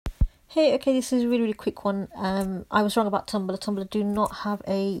Hey, okay, this is a really, really quick one. I was wrong about Tumblr. Tumblr do not have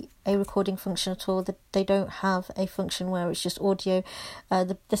a recording function at all. They don't have a function where it's just audio.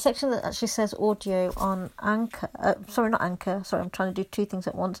 The section that actually says audio on Anchor, not Anchor, sorry, I'm trying to do two things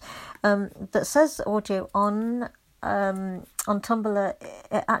at once. That says audio on Tumblr,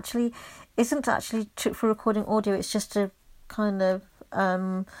 it actually isn't actually for recording audio. It's just a kind of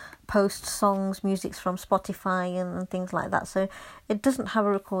post songs, music from Spotify and things like that. So it doesn't have a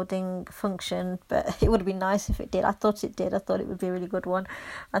recording function, but it would be nice if it did. I thought it did. I thought it would be a really good one.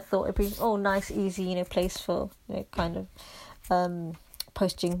 I thought it'd be nice, easy, place for kind of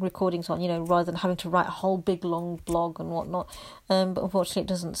posting recordings on, rather than having to write a whole big long blog and whatnot. But unfortunately it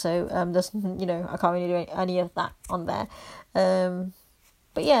doesn't. So there's I can't really do any of that on there.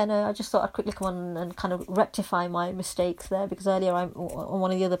 But yeah, no, I just thought I'd quickly come on and kind of rectify my mistakes there, because earlier on one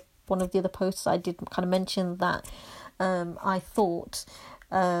of the other posts I did kind of mention that I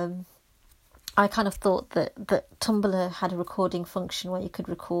kind of thought that Tumblr had a recording function where you could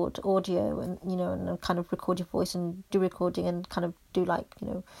record audio and and kind of record your voice and do recording and kind of do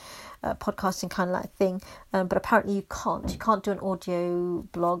podcasting kind of like thing, but apparently you can't do an audio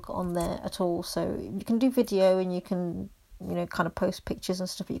blog on there at all. So you can do video and you can kind of post pictures and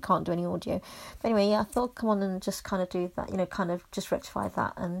stuff, but you can't do any audio. But anyway, yeah, I thought come on and just kind of do that, kind of just rectify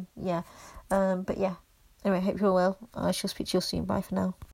that, and yeah. But yeah, anyway, hope you're well. I shall speak to you soon. Bye for now.